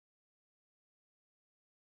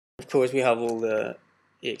course, we have all the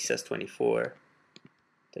EXS24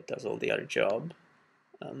 that does all the other job.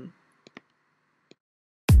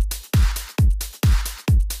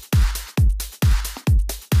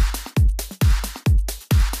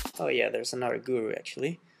 Oh yeah, there's another guru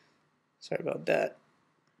actually. Sorry about that.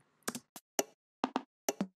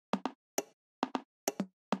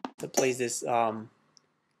 That plays this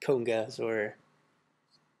congas or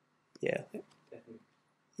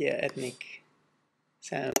ethnic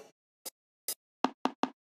sound.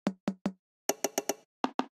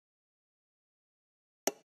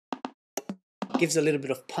 Gives a little bit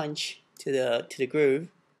of punch to the groove.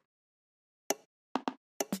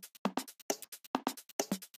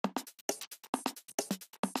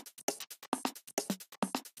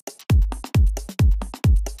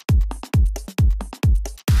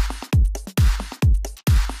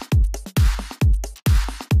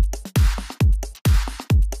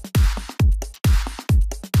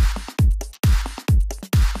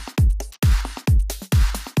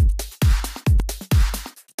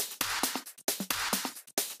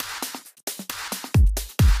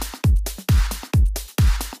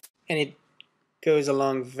 And it goes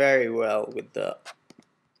along very well with the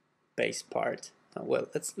bass part. Well,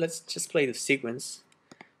 let's just play the sequence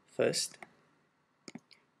first,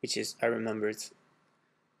 which is, I remember, it's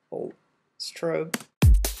all Strobe.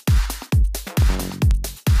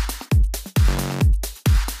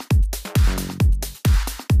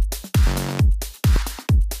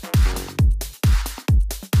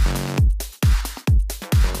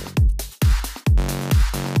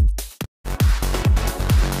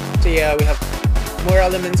 So yeah, we have more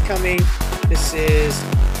elements coming. This is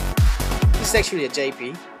actually a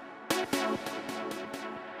JP.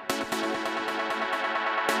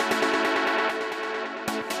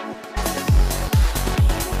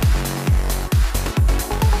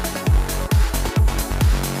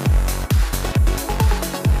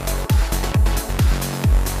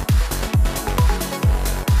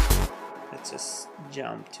 Let's just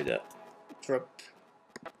jump to the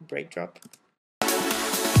break drop.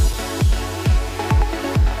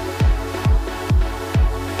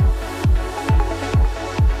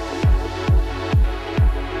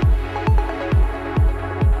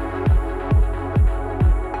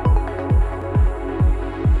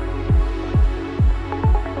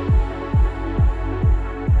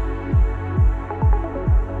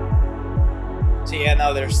 So yeah,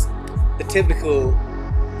 now there's the typical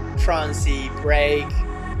trancey break,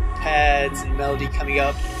 pads and melody coming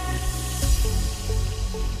up.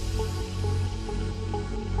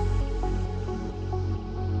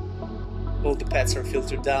 All the pads are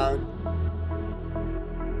filtered down.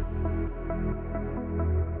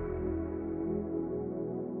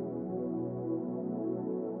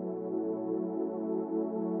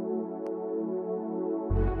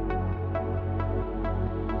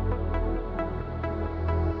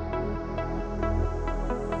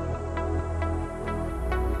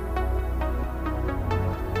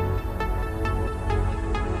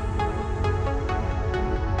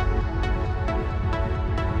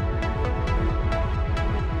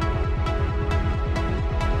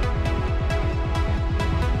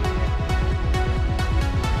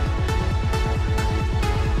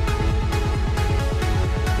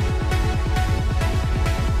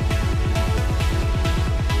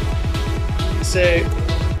 So,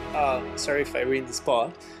 sorry if I ruined the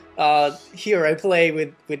spot. Here I play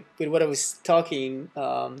with what I was talking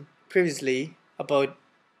previously about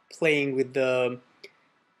playing with the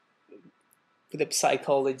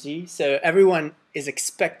psychology. So everyone is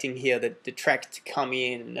expecting here that the track to come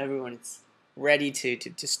in, and everyone is ready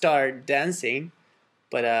to start dancing.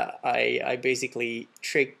 But I basically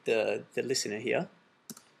tricked the listener here,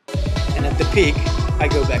 and at the peak I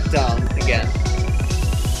go back down again.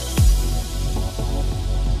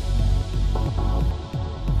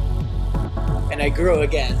 And I grow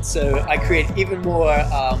again, so I create even more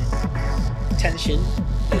tension.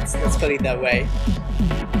 Let's put it that way.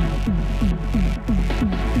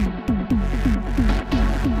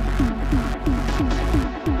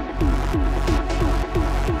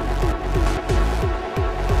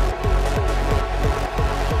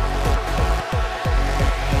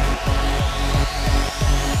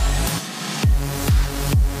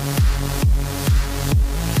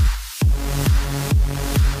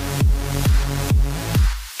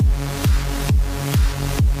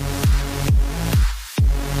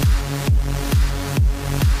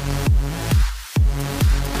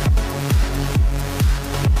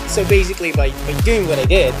 So basically, by doing what I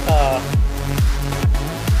did,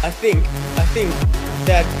 I think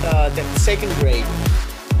that that second grade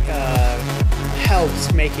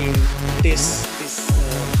helps making this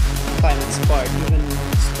climax part even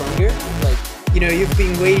stronger. Like, you know, you've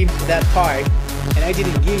been waiting for that part and I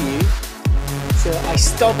didn't give you, so I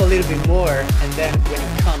stop a little bit more, and then when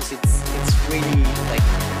it comes, it's really like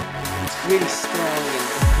it's really strong and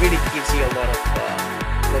really gives you a lot of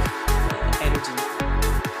energy.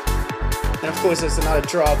 And of course, there's another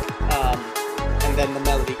drop, and then the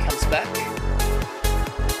melody comes back,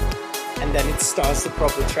 and then it starts the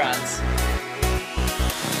proper trance.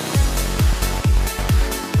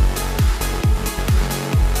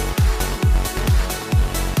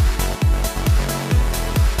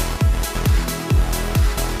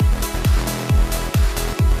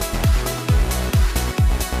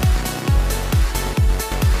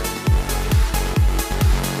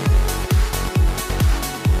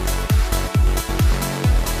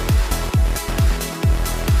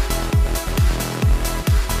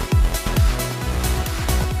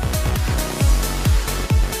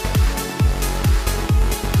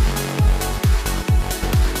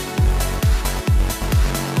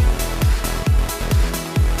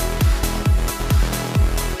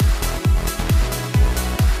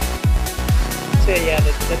 So yeah,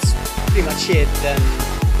 that's pretty much it. Then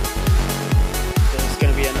there's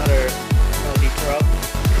gonna be another melody drop,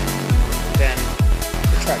 and then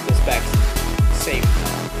the track goes back to the same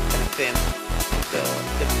kind of theme, the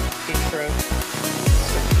intro.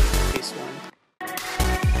 So this one.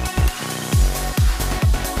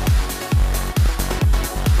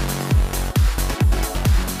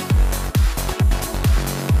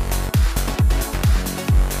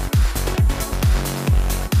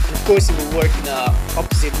 Of course, it will work in a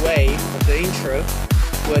opposite way of the intro,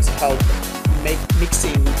 where to help make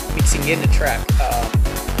mixing in the track.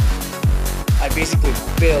 I basically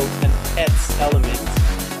build an adds element.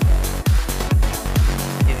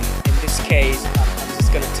 In this case, I'm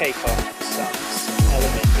just gonna take off some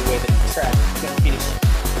element the way that the track is gonna finish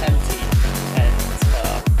empty,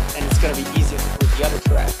 and it's gonna be easier to put the other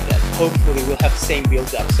track that hopefully will have the same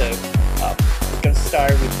build up. So we're gonna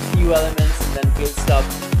start with a few elements and then builds up.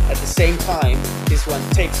 At the same time, this one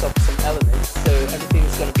takes off some elements, so everything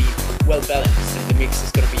is going to be well balanced and the mix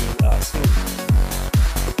is going to be smooth.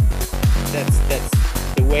 That's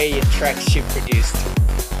the way a track should be produced.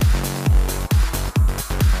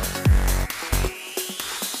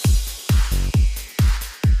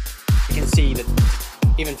 You can see that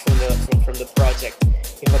even from the project,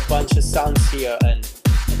 you have a bunch of sounds here, and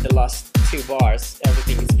in the last 2 bars,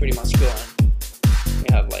 everything is pretty much gone. We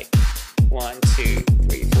have like 1, 2,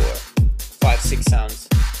 3, 4, 5, 6 sounds.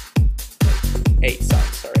 8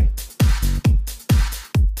 sounds, sorry.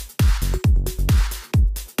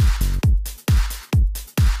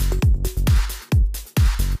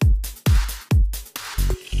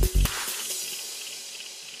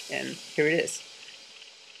 And here it is.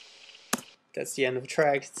 That's the end of the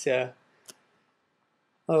track. It's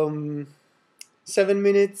 7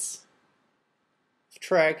 minutes of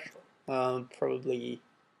track, probably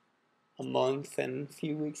a month and a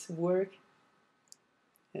few weeks of work.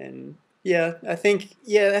 And yeah, I think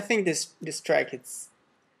this track it's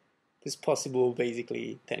possible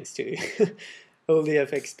basically thanks to all the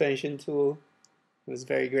FXpansion tool. It was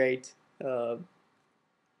very great,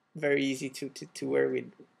 very easy to work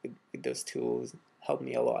with those tools. Helped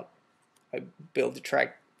me a lot. I built the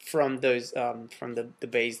track from those from the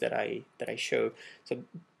bass that I show. So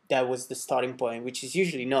that was the starting point, which is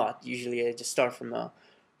usually not. Usually I just start from a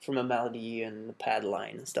melody and a pad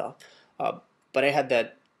line and stuff. But I had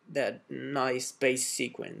that nice bass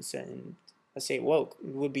sequence, and I say, well,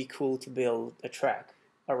 it would be cool to build a track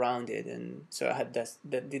around it. And so I had this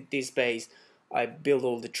bass. I built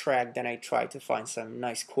all the track, then I tried to find some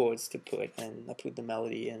nice chords to put, and I put the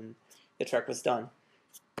melody, and the track was done.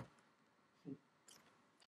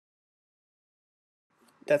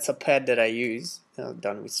 That's a pad that I use,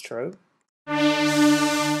 done with Strobe.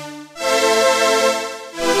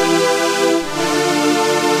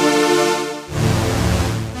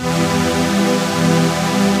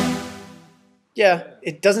 Yeah,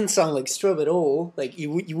 it doesn't sound like Strobe at all. Like you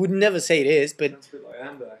would never say it is, but that's a bit like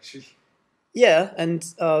amber, actually. Yeah, and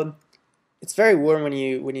it's very warm when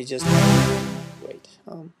you just wait.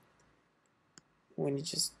 When you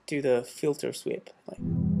just do the filter sweep. Like.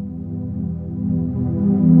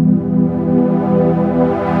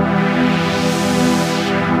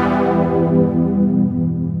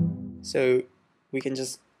 So we can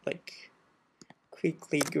just like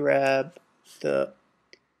quickly grab the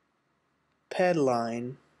pad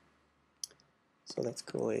line. So let's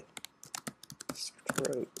call it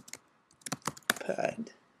Strobe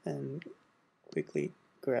pad, and quickly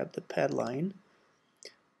grab the pad line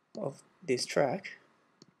of this track.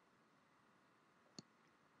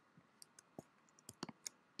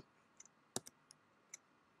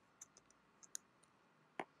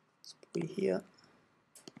 we here.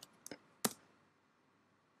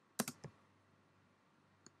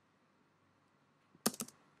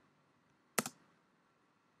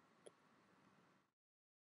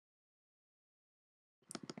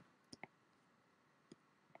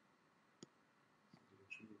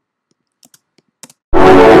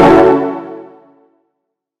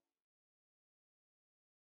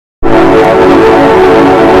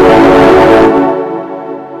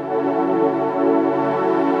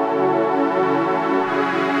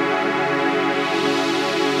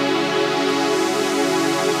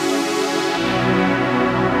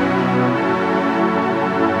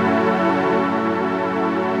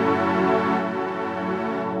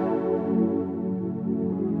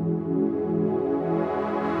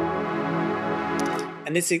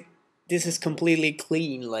 And this is completely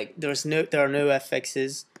clean. Like there are no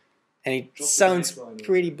FXs, and it sounds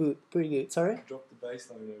pretty good. Sorry. Drop the bass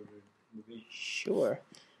line over the beat. Sure.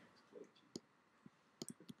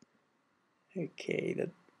 Okay, the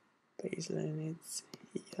bass line is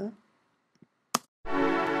here.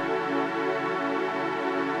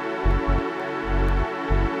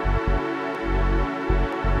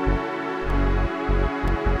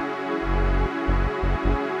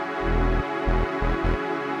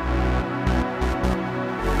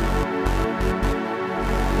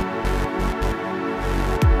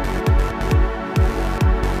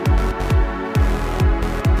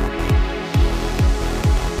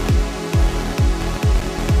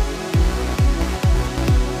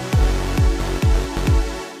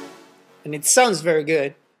 And it sounds very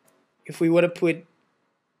good. If we were to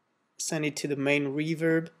send it to the main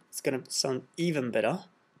reverb, it's gonna sound even better.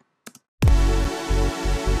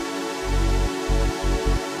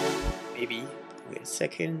 Maybe wait a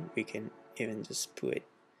second, we can even just put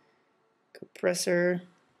compressor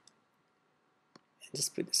and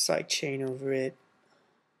just put the side chain over it.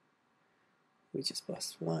 We just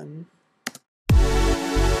bust one.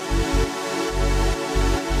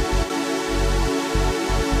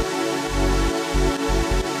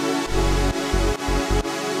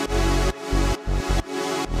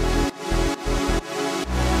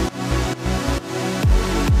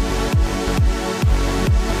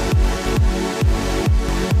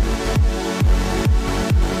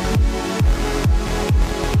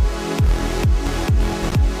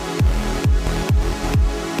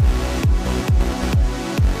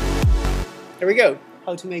 There we go.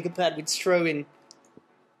 How to make a pad with Strobe in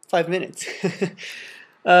 5 minutes.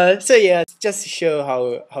 So yeah, just to show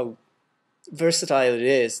how versatile it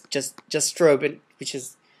is. Just Strobe, which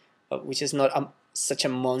is not such a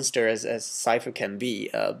monster as Cypher can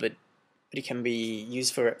be, but it can be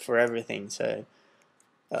used for everything. So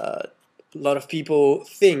a lot of people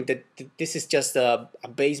think that this is just a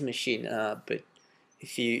bass machine, but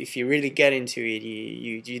if you really get into it,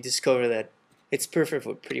 you discover that it's perfect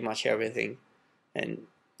for pretty much everything. And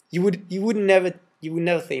you would never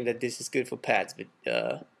think that this is good for pads, but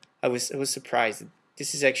I was surprised.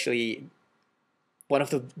 This is actually one of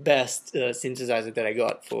the best synthesizers that I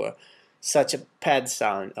got for such a pad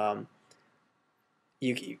sound.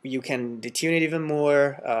 You can detune it even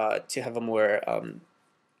more to have a more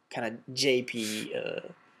kind of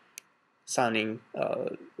JP sounding,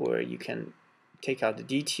 or you can take out the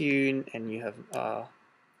detune and you have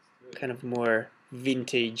kind of more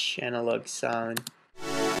vintage analog sound.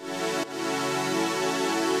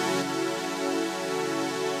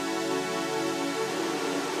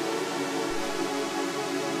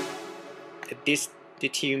 At this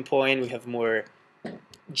detune point we have more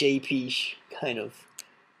JP kind of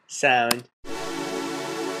sound.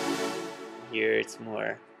 Here it's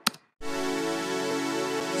more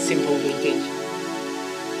simple vintage,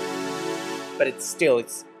 but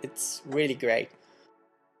it's really great.